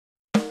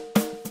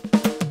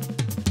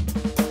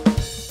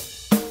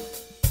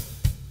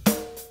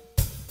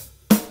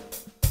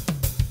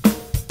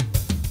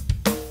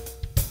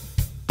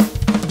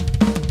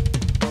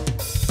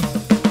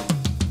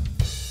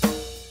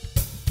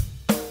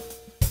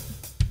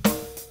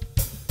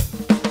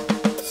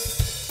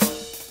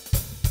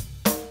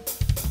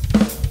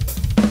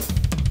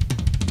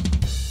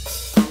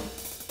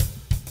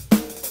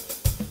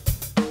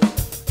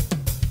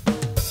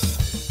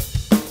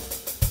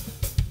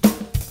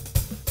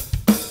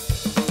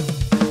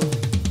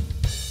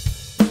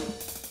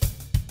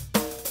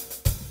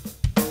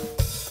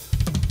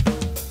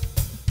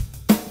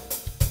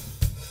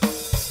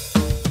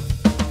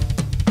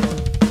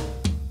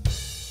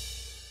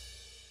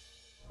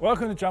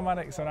Welcome to Drum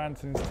Addicts on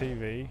Andertons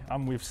TV.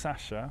 I'm with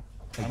Sascha.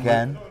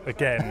 Again?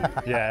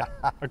 Yeah.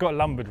 I got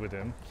lumbered with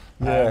him.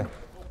 Yeah.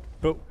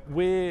 But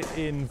we're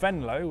in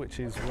Venlo, which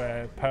is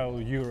where Pearl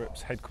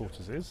Europe's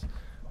headquarters is,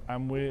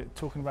 and we're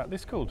talking about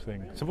this cool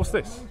thing. So what's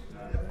this?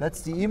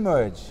 That's the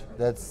eMERGE.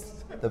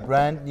 That's the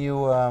brand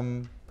new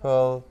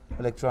Pearl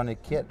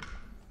electronic kit.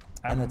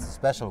 And it's a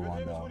special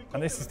one though.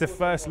 And this is the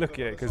first look at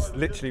it, because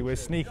literally we're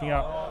sneaking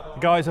up. The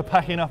guys are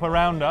packing up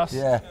around us.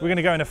 Yeah. We're going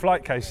to go in a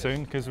flight case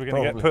soon, because we're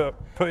going to get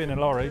put in a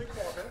lorry.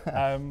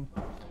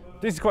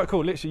 This is quite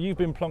cool. Literally, you've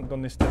been plonked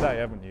on this today,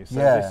 haven't you?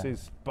 So yeah.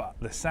 But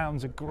the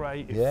sounds are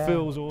great. It yeah.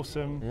 feels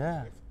awesome.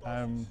 Yeah.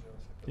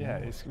 Yeah,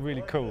 it's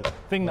really cool. The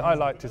thing that I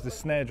liked is the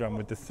snare drum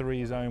with the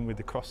 3-zone with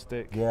the cross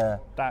stick. Yeah.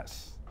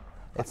 That's,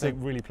 I think,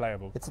 really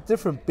playable. It's a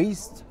different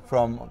beast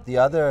from the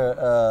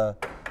other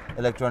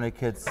electronic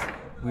kits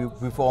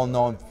we've all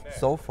known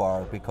so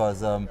far,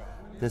 because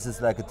this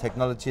is like a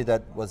technology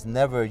that was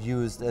never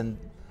used in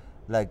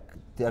like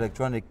the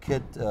electronic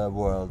kit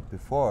world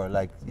before,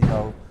 like, you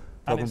know,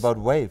 talking about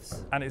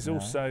waves. And it's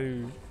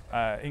also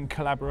in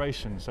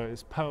collaboration, so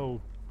it's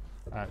Pearl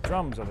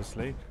drums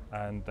obviously,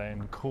 and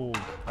then Korg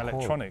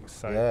electronics.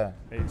 So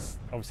it's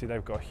obviously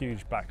they've got a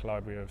huge back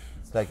library of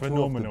like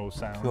phenomenal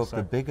sounds. Two of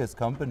the biggest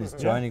companies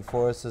joining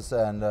forces,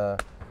 and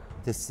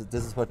this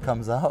is what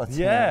comes out.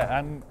 Yeah,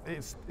 and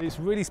it's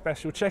really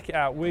special. Check it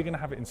out. We're going to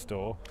have it in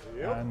store,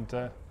 and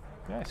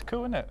yeah, it's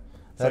cool, isn't it?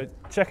 So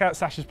check out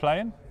Sascha's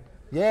playing.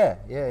 Yeah.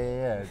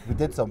 We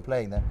did some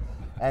playing there.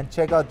 And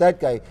check out that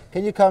guy.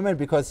 Can you come in?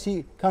 Because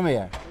come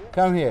here.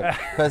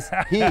 Because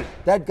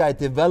that guy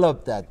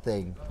developed that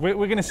thing. We're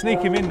going to sneak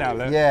him in now,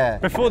 look. Yeah.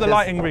 Before the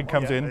lighting rig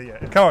comes in.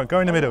 Yeah. Come on, go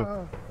in the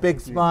middle. Big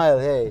smile,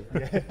 hey.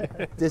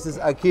 This is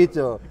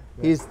Akito.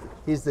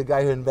 He's the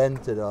guy who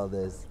invented all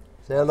this.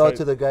 Say hello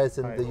to the guys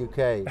in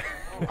the UK.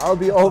 I'll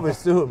be over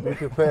soon, be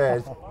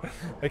prepared.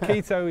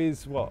 Akito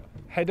is what?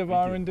 Head of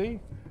R&D?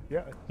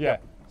 Yeah.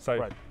 So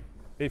right.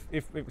 if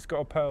it's got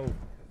a Pearl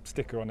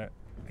sticker on it,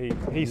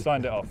 he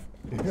signed it off.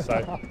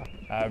 So,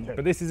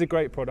 but this is a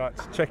great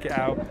product. Check it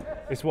out.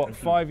 It's what,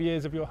 5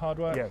 years of your hard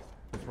work? Yes,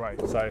 that's right.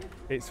 So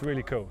it's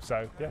really cool.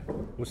 So yeah,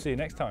 we'll see you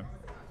next time.